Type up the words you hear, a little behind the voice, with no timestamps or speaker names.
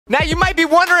Now you might be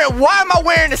wondering, why am I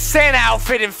wearing a Santa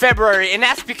outfit in February? And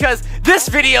that's because this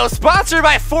video is sponsored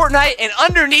by Fortnite, and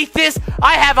underneath this,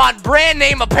 I have on brand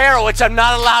name apparel, which I'm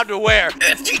not allowed to wear.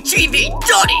 FGTEEV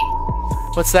Duddy!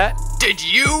 What's that? Did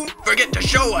you forget to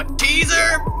show a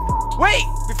teaser? Wait,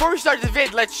 before we start the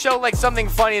vid, let's show like something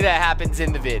funny that happens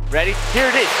in the vid. Ready? Here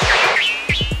it is.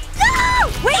 No!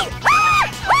 Wait!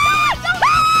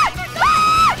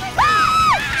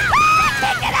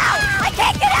 I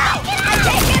can't get out!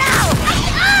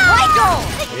 Michael!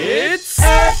 It's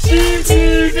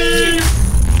FGTEEV!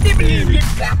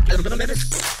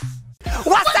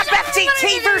 What's up,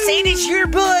 FGTEEVers? It is your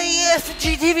boy,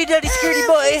 FGTEEV Duddy Scurdy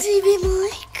Boy. FGTEEV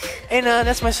Mike. And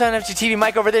that's my son, FGTEEV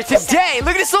Mike, over there today.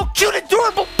 Look at this little cute,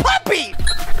 adorable puppy.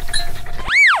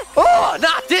 Oh,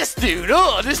 not this dude.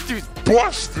 Oh, this dude's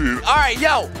busted. All right,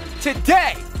 yo,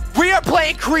 today we are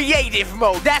playing creative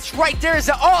mode. That's right, there is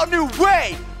an all-new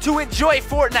way to enjoy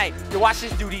Fortnite. You watch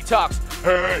this dude, he talks.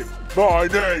 Hey, my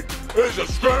name is a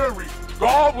scary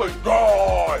goblin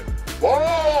guy.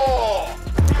 Oh!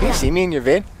 Can you see me in your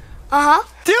vid? Uh-huh.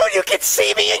 Dude, you can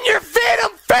see me in your vid.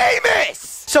 I'm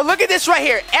famous. So look at this right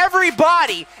here.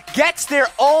 Everybody gets their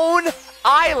own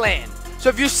island. So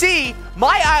if you see,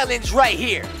 my island's right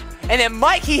here. And then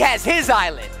Mike, he has his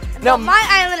island. Now, my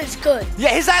island is good. Yeah,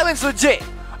 his island's legit.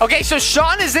 Okay, so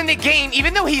Shawn is in the game,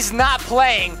 even though he's not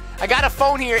playing. I got a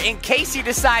phone here in case he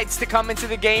decides to come into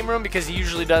the game room, because he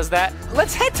usually does that.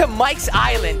 Let's head to Mike's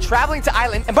island, traveling to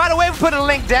island. And by the way, we put a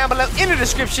link down below in the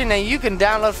description, and you can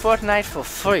download Fortnite for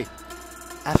free.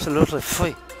 Absolutely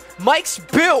free. Mike's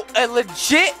built a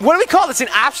legit, what do we call this? An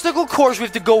obstacle course. We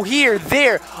have to go here,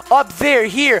 there, up there,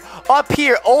 here, up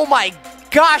here. Oh my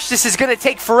gosh, this is gonna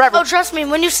take forever. Oh, trust me,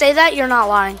 when you say that, you're not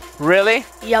lying. Really?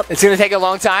 Yep. It's gonna take a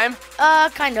long time?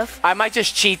 Kind of. I might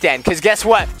just cheat then, because guess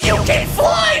what? You can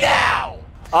fly now!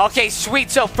 Okay, sweet.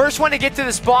 So first one to get to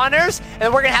the spawners, and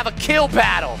then we're gonna have a kill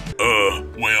battle.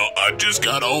 Well, I just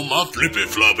got on my flippy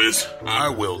floppies. I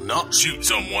will not shoot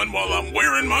someone while I'm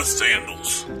wearing my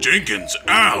sandals. Jenkins,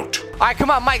 out! Alright,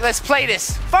 come on, Mike, let's play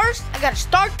this. First, I gotta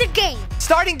start the game.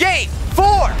 Starting game.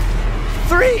 4,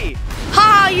 3.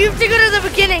 Ha! You have to go to the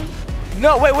beginning.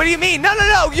 No, wait, what do you mean? No,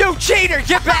 you cheater!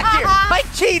 Get back here!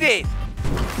 Mike cheated!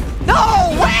 No,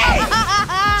 wait!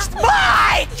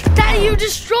 Mike! Daddy, you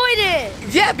destroyed it.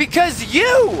 Yeah, because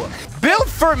you build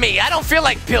for me. I don't feel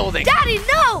like building. Daddy,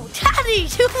 no! Daddy,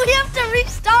 we have to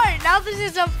restart. Now this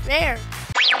is unfair.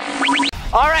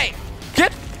 Alright,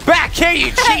 get back here,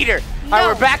 you cheater! No. Alright,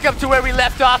 we're back up to where we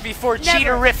left off before Never.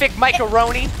 cheaterific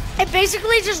Mike-a-roni. It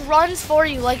basically just runs for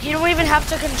you. Like, you don't even have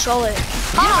to control it.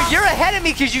 Yeah, but you're ahead of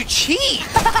me because you cheat.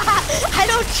 I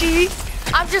don't cheat.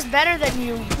 I'm just better than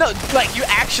you. No, like, you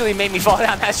actually made me fall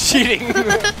down. That's cheating.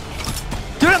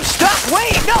 Dude, I'm stuck.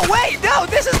 Wait, no.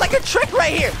 This is like a trick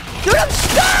right here. Dude, I'm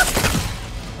stuck.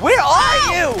 Where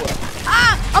are you?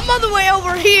 I'm on the way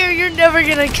over here. You're never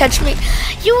going to catch me.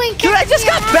 You ain't catching me. Dude, I just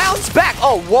got bounced back.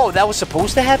 Oh, whoa, that was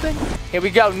supposed to happen? Here we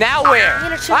go. Now where?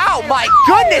 Oh, my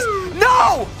goodness.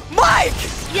 No, Mike.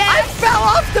 Yeah. I fell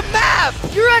off the map.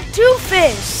 You're a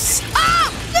doofus.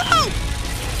 No.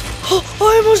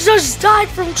 I almost just died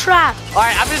from trap. All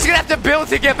right, I'm just going to have to build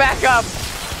to get back up.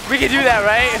 We can do that,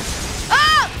 right?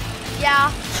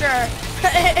 Yeah, sure.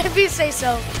 If you say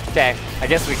so. Okay, I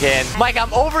guess we can. Mike,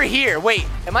 I'm over here. Wait,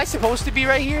 am I supposed to be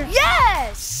right here?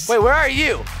 Yes! Wait, where are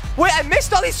you? Wait, I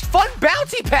missed all these fun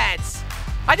bouncy pads.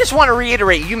 I just want to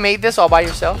reiterate, you made this all by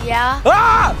yourself? Yeah.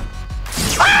 Ah!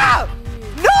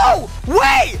 No!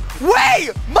 Wait!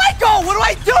 Michael, what do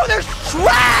I do? There's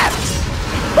traps!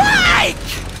 Mike!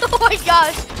 Oh my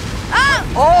gosh.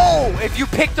 Oh, if you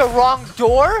picked the wrong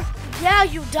door? Yeah,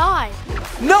 you died.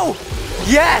 No!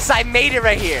 Yes, I made it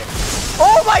right here.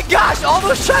 Oh my gosh, all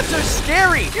those traps are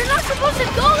scary. You're not supposed to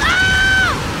go.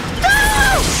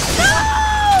 No!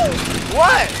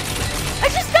 What? I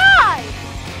just died.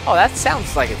 Oh, that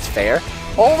sounds like it's fair.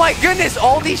 Oh my goodness,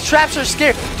 all these traps are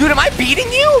scary. Dude, am I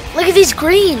beating you? Look at these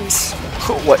greens.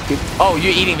 What, dude? Oh,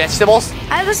 you're eating vegetables?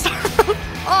 I have a star.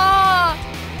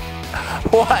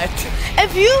 What?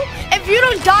 If you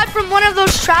don't die from one of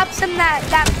those traps in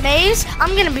that maze,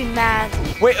 I'm gonna be mad.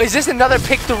 Wait, is this another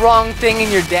pick the wrong thing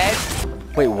and you're dead?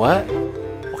 Wait, what?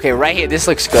 Okay, right here, this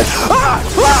looks good.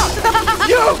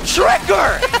 You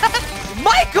tricker!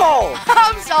 Michael!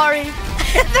 I'm sorry.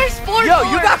 There's 4 Yo,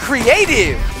 doors. you got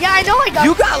creative. Yeah, I know I got.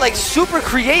 You got like super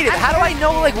creative. How do I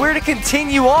know like where to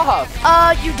continue off?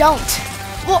 You don't.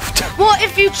 Well,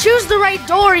 if you choose the right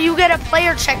door, you get a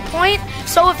player checkpoint.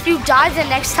 So if you die the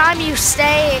next time, you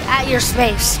stay at your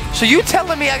space. So you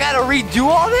telling me I gotta redo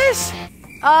all this?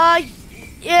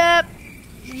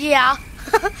 Yeah.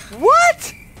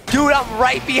 What? Dude, I'm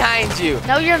right behind you.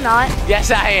 No, you're not. Yes,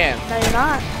 I am. No, you're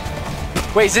not.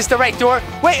 Wait, is this the right door?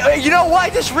 Wait, you know what? I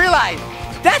just realized.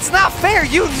 That's not fair.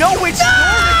 You know which door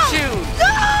to choose.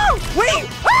 No! Wait.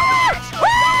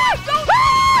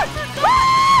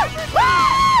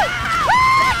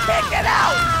 I can't get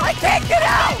out. I can't get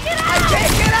out. I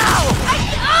can't get out.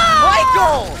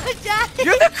 Michael, Daddy.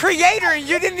 you're the creator and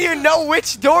you didn't even know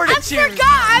which door to I choose. forgot.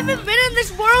 I haven't been in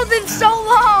this world in so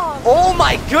long. Oh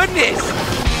my goodness.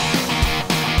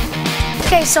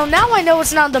 Okay, so now I know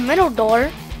it's not the middle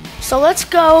door. So let's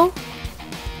go.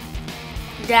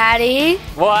 Daddy,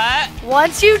 What?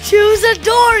 once you choose a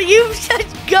door, you should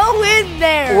go in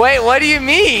there. Wait, what do you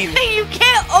mean? You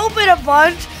can't open a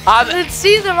bunch and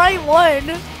see the right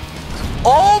one.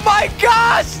 Oh my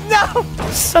gosh, no.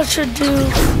 Such a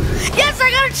dude. Yes, I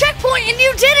got a checkpoint and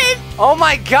you did it. Oh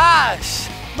my gosh.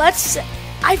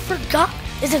 I forgot.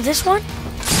 Is it this one?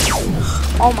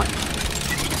 Oh my.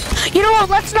 You know what?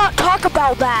 Let's not talk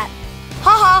about that.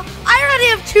 Haha, I already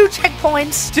have 2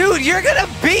 checkpoints. Dude, you're gonna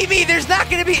beat me. There's not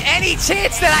gonna be any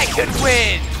chance that I could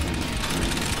win.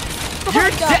 You're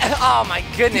dead. Oh my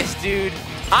goodness, dude.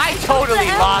 I totally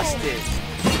lost this.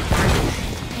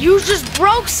 You just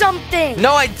broke something.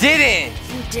 No, I didn't.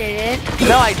 You didn't.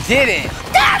 No, I didn't.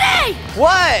 Daddy!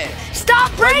 What?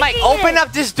 Stop breaking Mike, open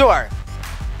up this door.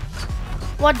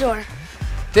 What door?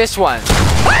 This one.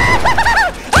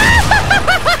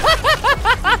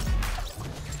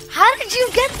 How did you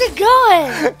get the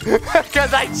gun?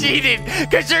 Because I cheated.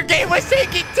 Because your game was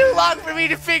taking too long for me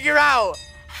to figure out.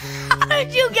 How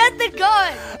did you get the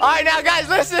gun? All right, now, guys,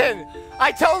 listen.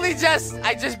 I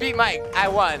just beat Mike. I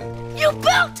won. You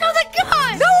built to the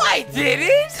gun! No, I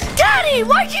didn't. Daddy,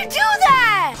 why'd you do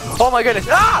that? Oh, my goodness.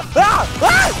 No.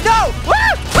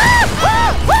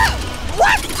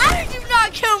 What? How did you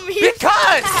not kill me?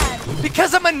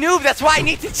 Because I'm a noob. That's why I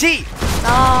need to cheat.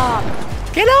 Stop.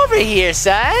 Get over here,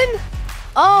 son.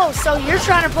 Oh, so you're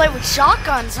trying to play with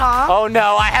shotguns, huh? Oh,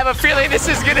 no. I have a feeling this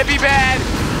is going to be bad.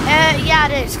 Yeah,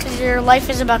 it is, because your life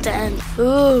is about to end.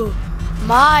 Ooh,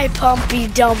 my pumpy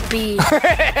dumpy.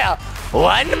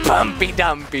 One pumpy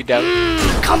dumpy dump.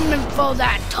 Coming for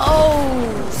that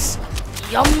toes.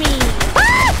 Yummy.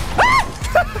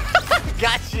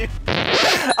 Got you.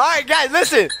 All right, guys,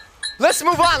 listen. Let's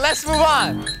move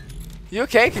on. You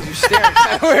okay? Because you're staring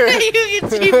at me. You can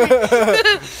see me.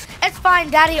 It's fine,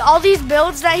 Daddy. All these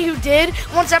builds that you did,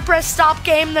 once I press stop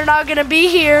game, they're not going to be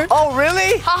here. Oh,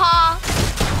 really? Haha.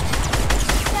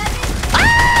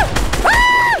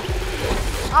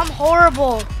 I'm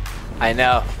horrible. I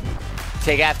know.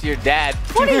 Take after your dad.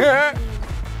 What are you...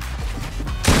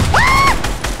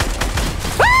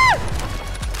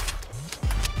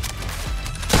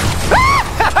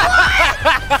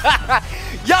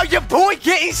 Yo, your boy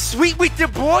getting sweet with the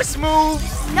boss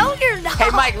moves. No, you're not. Hey,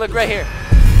 Mike, look right here.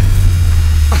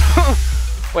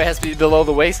 Wait, it has to be below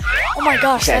the waist. Oh my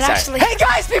gosh, Okay, that sorry. actually... Hey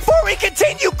guys, before we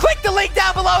continue, click the link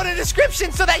down below in the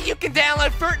description so that you can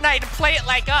download Fortnite and play it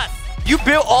like us. You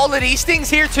built all of these things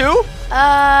here too?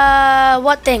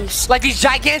 What things? Like these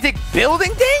gigantic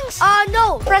building things?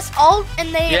 No. Press Alt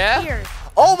and they appear.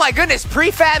 Oh my goodness,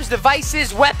 prefabs,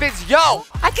 devices, weapons. Yo,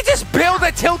 I could just build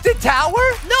a tilted tower?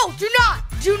 No, do not.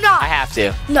 Do not. I have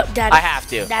to. No, Daddy. I have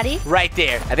to. Daddy? Right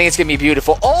there. I think it's gonna be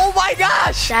beautiful. Oh my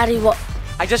gosh! Daddy, what?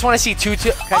 I just want to see two.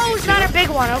 Oh, it's not a big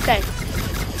one. Okay.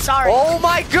 Sorry. Oh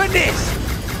my goodness!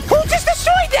 Who just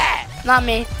destroyed that? Not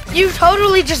me. You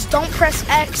totally just don't press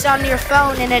X on your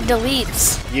phone and it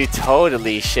deletes. You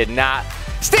totally should not.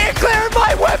 Stand clear of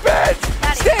my weapons!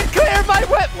 Daddy. Stand clear of my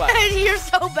weapons! You're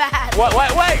so bad. What?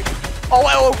 Wait! Oh,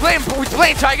 wait, we're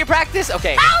playing target practice?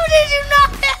 Okay. How did you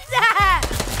not hit that?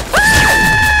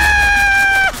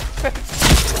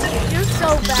 You're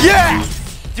so bad. Yeah!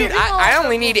 Dude, I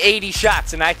only need 80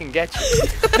 shots and I can get you.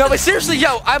 No, but seriously,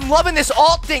 yo, I'm loving this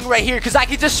alt thing right here because I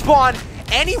can just spawn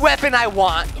any weapon I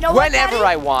want, you know what, whenever Daddy?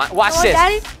 I want. Watch you know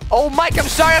what, this. Daddy? Oh, Mike, I'm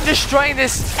sorry I'm destroying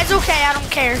this. It's okay, I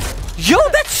don't care. Yo,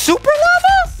 that's super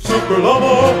lava? Super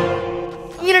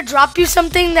lava! I'm gonna drop you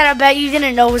something that I bet you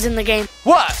didn't know was in the game.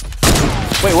 What?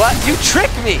 Wait, what? You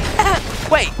tricked me.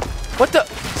 Wait, what the?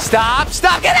 Stop,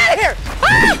 get out of here.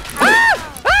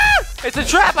 It's a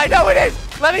trap, I know it is.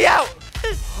 Let me out.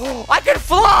 I can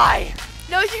fly.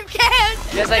 No, you can't.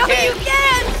 Yes, I can. No, you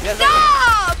can't. Yes,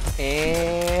 Stop.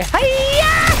 And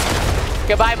hiya!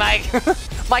 Goodbye, Mike.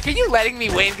 Mike, are you letting me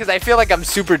win? Because I feel like I'm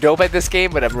super dope at this game,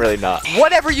 but I'm really not.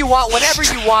 Whatever you want, whenever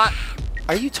you want.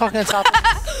 Are you talking on top of me?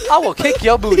 I will kick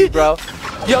your booty, bro.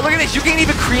 Yo, look at this. You can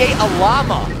even create a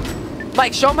llama.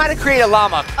 Mike, show him how to create a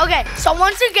llama. Okay, so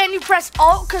once again, you press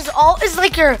Alt, because Alt is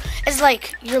like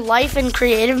your life in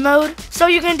creative mode. So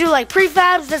you can do like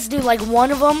prefabs. Let's do like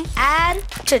one of them. Add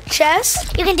to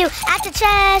chest. You can do add to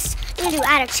chest. You can do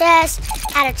add a chest,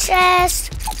 add a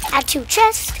chest, add to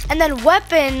chest. And then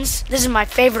weapons. This is my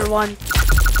favorite one.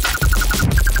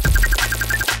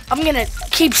 I'm gonna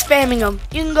keep spamming them.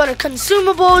 You can go to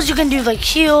consumables. You can do like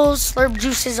heals, herb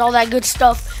juices, all that good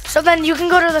stuff. So then you can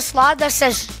go to the slot that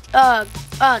says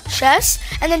chest,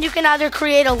 and then you can either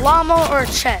create a llama or a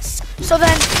chest. So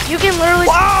then you can literally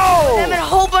Whoa! them and a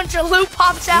whole bunch of loot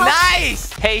pops out.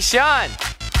 Nice! Hey, Shawn.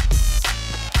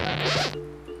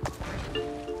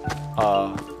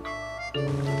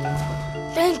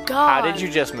 Thank God. How did you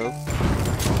just move?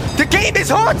 The game is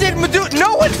haunted, dude.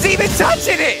 No one's even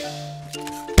touching it.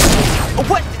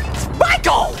 What?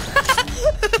 Michael!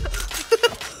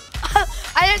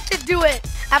 I had to do it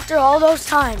after all those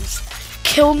times.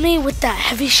 Killed me with that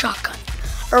heavy shotgun.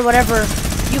 Or whatever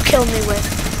you killed me with.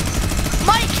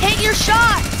 Mike, hit your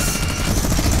shots!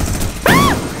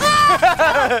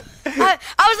 I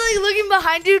was like looking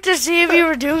behind you to see if you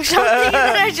were doing something, and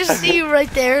then I just see you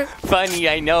right there. Funny,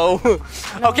 I know.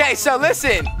 Okay, so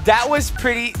listen, that was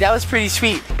pretty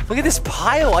sweet. Look at this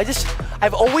pile.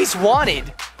 I've always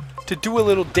wanted to do a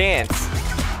little dance.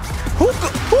 Who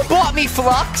bought me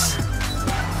Flux?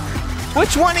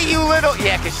 Which one of you little?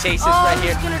 Yeah, cause Chase is right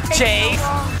here. Chase,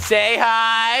 say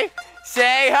hi.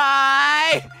 Say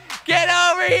hi. Get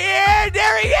over here.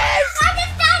 There he is. I'm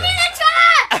just down in the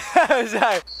chat.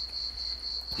 Sorry.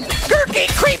 Gurky,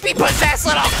 creepy, possessed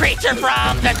little creature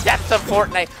from the depths of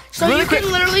Fortnite. So you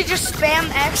can literally just spam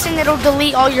X and it'll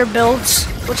delete all your builds,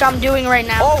 which I'm doing right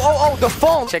now. Oh, the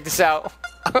phone. Check this out.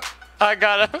 I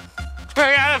got a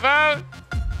phone.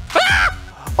 Ah!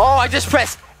 Oh, I just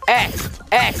pressed X.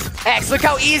 Look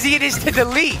how easy it is to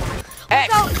delete.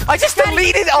 X. I just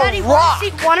deleted a rock.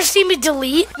 Want to see me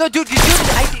delete? No, dude,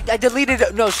 I deleted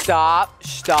it. No, stop.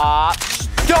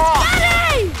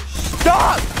 Daddy!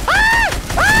 Stop! Ah!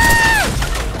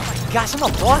 Gosh, I'm a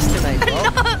boss tonight, bro.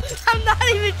 I'm not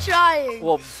even trying.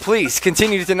 Well, please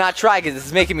continue to not try because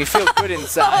it's making me feel good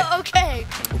inside. Oh, okay.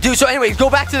 Dude, so anyways, go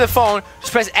back to the phone,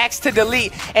 just press X to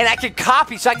delete, and I can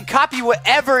copy, so I can copy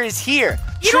whatever is here.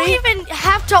 You don't even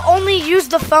have to only use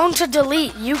the phone to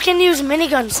delete. You can use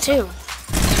miniguns too.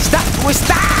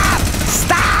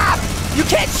 Stop! You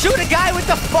can't shoot a guy with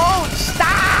the phone!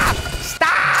 Stop!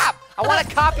 I want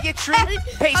to copy a tree.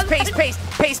 Paste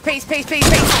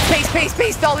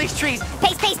all these trees.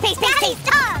 Paste.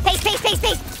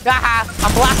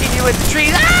 I'm blocking you with the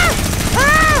trees.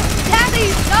 Daddy,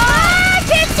 I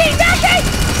can't see nothing.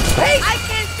 Paste. I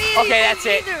can't see Okay, that's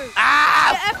it. either.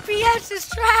 Ah! The FPS is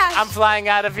trash. I'm flying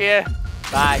out of here.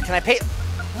 Bye. Can I paste?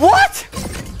 What?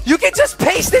 You can just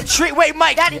paste the tree. Wait,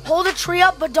 Mike. Daddy, hold the tree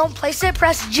up, but don't place it.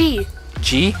 Press G.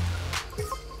 G?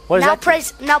 What is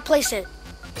that? Now place it.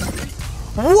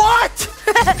 What?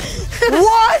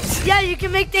 What? Yeah, you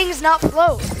can make things not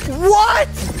float. What?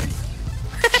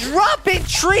 Dropping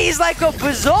trees like a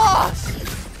bazaar.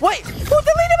 Wait, who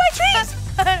deleted my trees?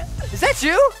 Is that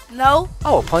you? No.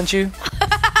 Oh, I'll punch you.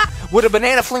 With a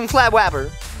banana fling flab wabber.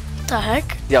 What the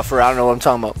heck? Yeah, I don't know what I'm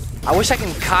talking about. I wish I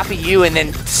can copy you and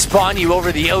then spawn you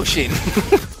over the ocean.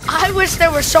 I wish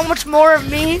there was so much more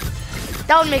of me.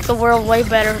 That would make the world way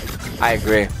better. I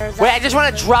agree. Wait, I just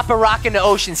want to drop a rock in the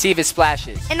ocean, see if it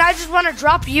splashes. And I just want to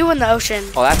drop you in the ocean.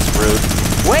 Oh, that's rude.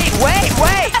 Wait.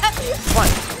 Come on.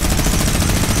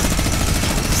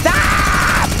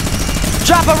 Stop!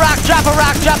 Drop a rock. I'm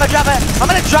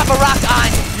going to drop a rock on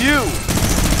you.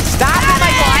 Stop it,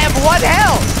 Michael. I have 1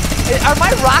 health. Are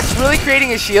my rocks really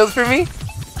creating a shield for me?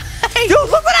 Dude,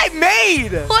 look what I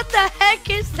made! What the heck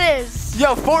is this?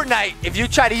 Yo, Fortnite, if you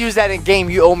try to use that in game,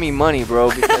 you owe me money,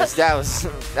 bro, because that's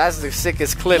the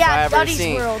sickest clip I ever Duddy's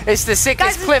seen. World. It's the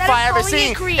sickest clip I ever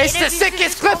seen. It's the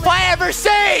sickest clip I ever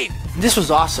seen! This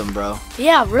was awesome, bro.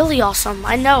 Yeah, really awesome.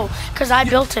 I know, because I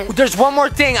built it. There's one more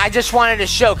thing I just wanted to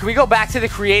show. Can we go back to the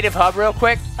creative hub real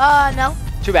quick? No.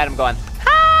 Too bad I'm going.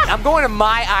 I'm going to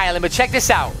my island, but check this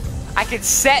out. I could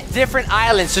set different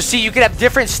islands. So see, you could have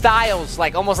different styles,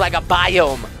 like almost like a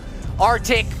biome.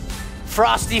 Arctic,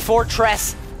 Frosty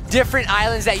Fortress, different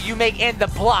islands that you make in the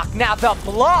block. Now the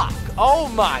block, oh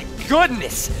my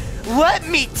goodness. Let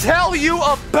me tell you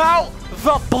about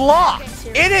the block.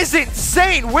 It is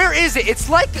insane. Where is it? It's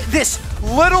like this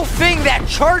little thing that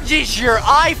charges your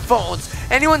iPhones.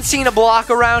 Anyone seen a block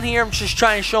around here? I'm just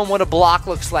trying to show them what a block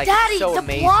looks like. Daddy, so the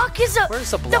amazing. block is a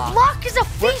Where's the block? The block is a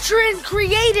feature in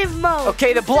creative mode.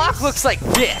 Okay, the block looks like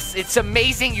this. It's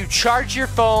amazing. You charge your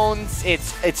phones.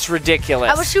 It's ridiculous.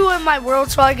 I wish you were in my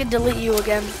world so I could delete you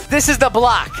again. This is the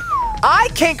block. I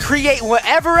can create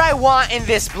whatever I want in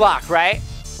this block, right?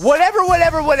 Whatever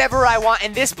I want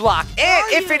in this block. And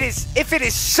if it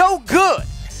is so good,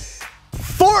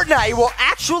 Fortnite will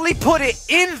actually put it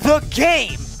in the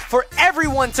game for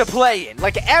everyone to play in.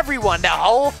 Like everyone, the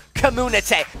whole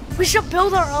community. We should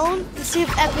build our own and see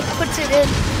if Epic puts it in.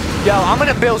 Yo, I'm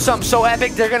gonna build something so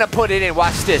epic, they're gonna put it in.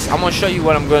 Watch this. I'm gonna show you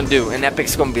what I'm gonna do. And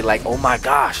Epic's gonna be like, oh my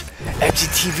gosh,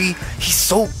 FGTEEV, he's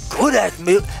so good at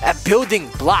building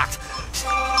blocks.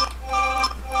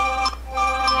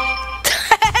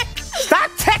 Stop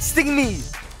texting me.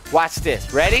 Watch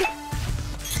this. Ready?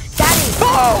 Daddy.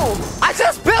 Boom! I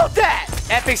just built that.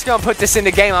 Epic's gonna put this in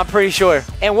the game, I'm pretty sure.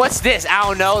 And what's this? I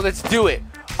don't know. Let's do it.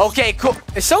 Okay, cool.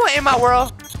 Is someone in my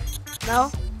world?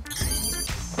 No.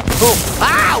 Boom.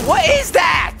 Ah, what is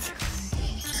that?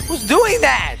 Who's doing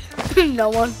that? No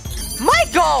one.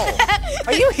 Michael!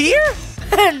 Are you here?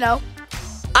 No.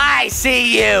 I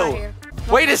see you. Here.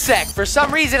 Wait a sec. For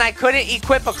some reason, I couldn't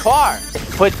equip a car.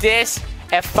 Put this,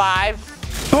 F5.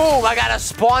 Boom, I got a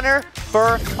spawner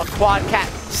for a quad cat.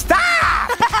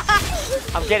 Stop!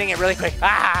 I'm getting it really quick.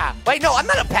 Ah! Wait, no, I'm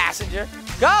not a passenger.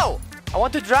 Go! I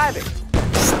want to drive it.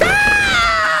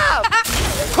 Stop!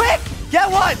 Quick! Get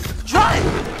one! Drive!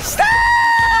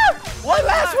 Stop! One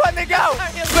last one to go!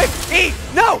 Quick! E!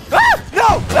 No! Ah!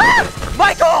 No! Ah!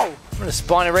 Michael! I'm gonna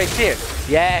spawn it right there.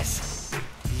 Yes!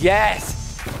 Yes!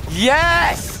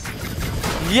 Yes!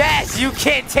 Yes! You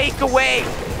can't take away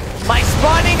my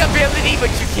spawning ability, but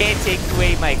you can't take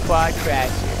away my quad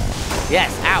crash.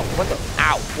 Yes! Ow! What the?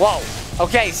 Ow! Whoa!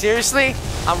 Okay, seriously?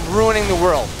 I'm ruining the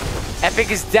world.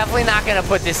 Epic is definitely not gonna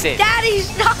put this in. Daddy,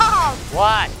 stop!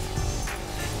 What?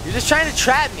 You're just trying to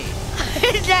trap me.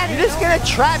 Daddy, You're just gonna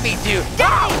trap me, dude.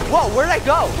 Daddy! Whoa, where'd I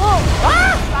go? Whoa!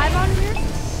 Ah! Drive on here?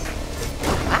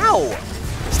 Ow!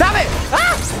 Stop it!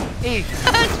 Ah! E.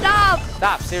 Stop!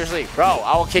 Stop, seriously. Bro,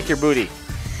 I will kick your booty.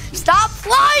 Stop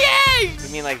flying! You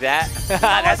mean like that?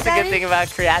 That's the good thing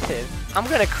about creative. I'm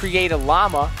gonna create a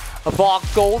llama of all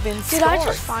golden stars. Did I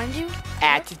just find you?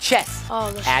 Add to chest.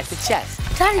 Oh, that's Add to chest.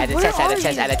 Daddy, Add to where chest, add are to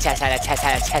chest, you? add to chest, add to chest,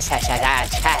 add to chest, add to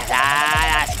chest,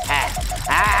 add to chest.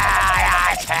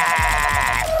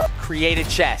 Create a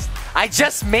chest. I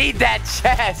just made that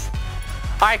chest.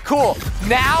 All right, cool.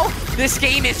 Now this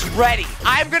game is ready.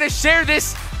 I'm gonna share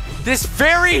this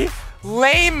very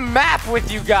lame map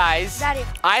with you guys. Daddy.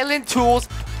 Island tools,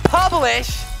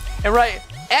 publish, and write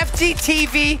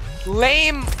FGTEEV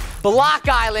lame Block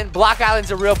Island. Block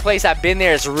Island's a real place. I've been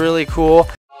there. It's really cool.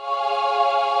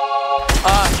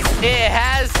 It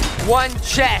has one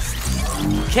chest.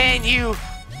 Can you...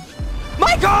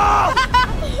 Michael!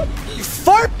 You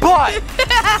fart butt!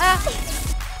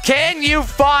 Can you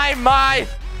find my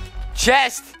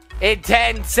chest in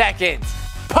 10 seconds?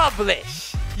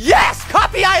 Publish. Yes!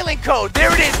 Copy island code.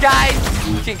 There it is, guys.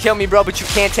 You can kill me, bro, but you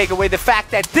can't take away the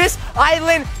fact that this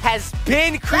island has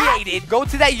been created. Go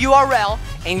to that URL,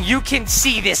 and you can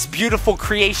see this beautiful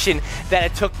creation that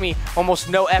it took me almost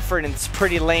no effort, and it's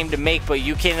pretty lame to make, but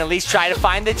you can at least try to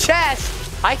find the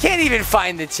chest. I can't even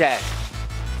find the chest.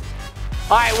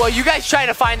 All right, well, you guys try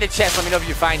to find the chest. Let me know if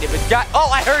you find it. But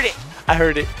oh, I heard it. I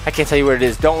heard it. I can't tell you where it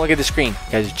is. Don't look at the screen.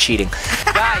 You guys are cheating.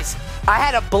 Guys, I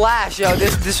had a blast, yo.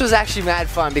 This was actually mad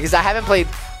fun because I haven't played.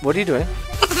 What are you doing?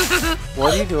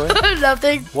 What are you doing?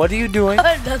 Nothing. What are you doing?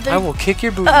 Nothing. I will kick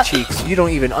your booty cheeks. You don't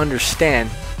even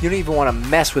understand. You don't even want to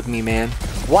mess with me, man.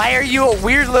 Why are you a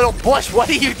weird little bush? What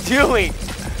are you doing?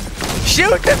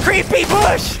 Shoot the creepy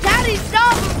bush! Daddy,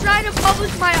 stop! I'm trying to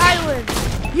publish my island.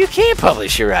 You can't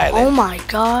publish your island. Oh my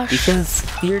gosh. Because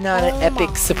you're not an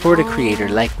epic supporter creator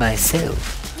like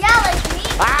myself. Yeah, like me.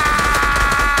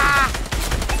 Ah!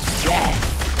 Yeah.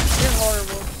 You're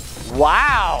horrible.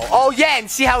 Wow. Oh, yeah,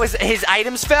 and see how his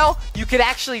items fell? You could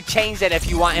actually change that if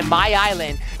you want. In my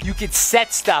island, you could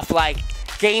set stuff like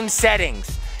game settings,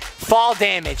 fall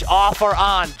damage, off or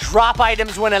on, drop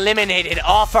items when eliminated,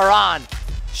 off or on,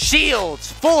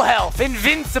 shields, full health,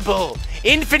 invincible,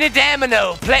 infinite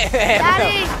ammo,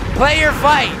 player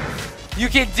fight. You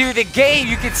can do the game,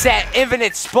 you can set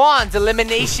infinite spawns,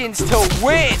 eliminations to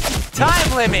win,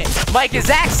 time limit. Mike is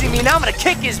axing me, now I'm gonna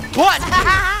kick his butt.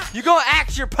 You gonna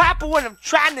ask your papa when I'm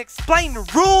trying to explain the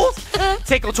rules?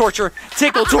 Tickle torture,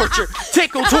 tickle torture,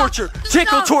 tickle torture,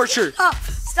 tickle torture.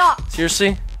 Stop.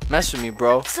 Seriously? Mess with me,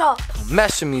 bro. Stop.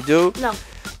 Mess with me, dude. No.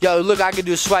 Yo, look, I can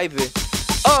do swipe it.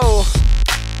 Oh.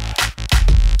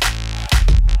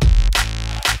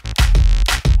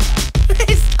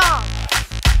 Stop.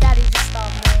 Daddy, just stop,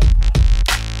 man.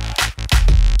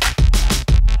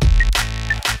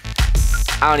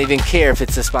 I don't even care if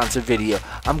it's a sponsored video.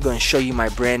 I'm gonna show you my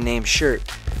brand name shirt.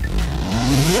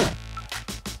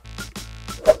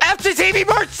 FGTEEV FGTEEV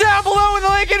merch down below in the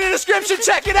link in the description.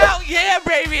 Check it out. Yeah,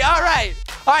 baby. All right.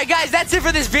 All right, guys, that's it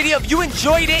for this video. If you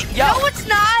enjoyed it, No, it's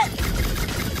not.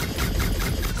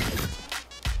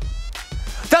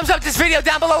 thumbs up this video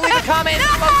down below. Leave a comment in the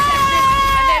below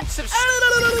section.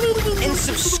 And then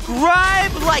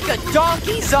subscribe like a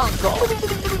donkey's uncle.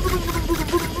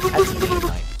 That's me,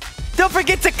 Mike. Don't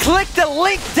forget to click the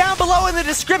link down below in the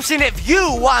description if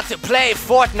you want to play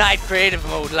Fortnite creative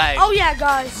mode like Oh yeah,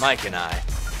 guys. Mike and I.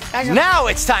 Now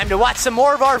it's time to watch some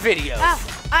more of our videos.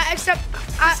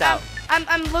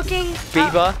 I'm looking.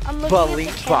 Beba, I'm looking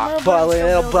at the camera,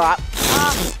 Beleeda.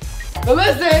 But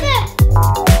listen.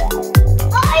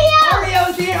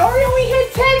 Oreo's here. Oreo, we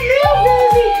hit 10 mil,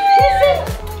 baby.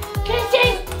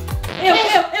 Listen.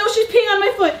 Ew, she's peeing on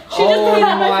my foot. She just peed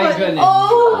on my foot. Goodness.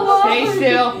 Oh, Stay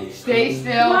still. Stay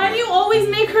still. Why do you always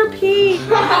make her pee? It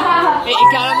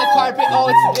got on the carpet. Oh,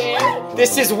 it's there.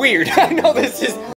 This is weird. I know this is.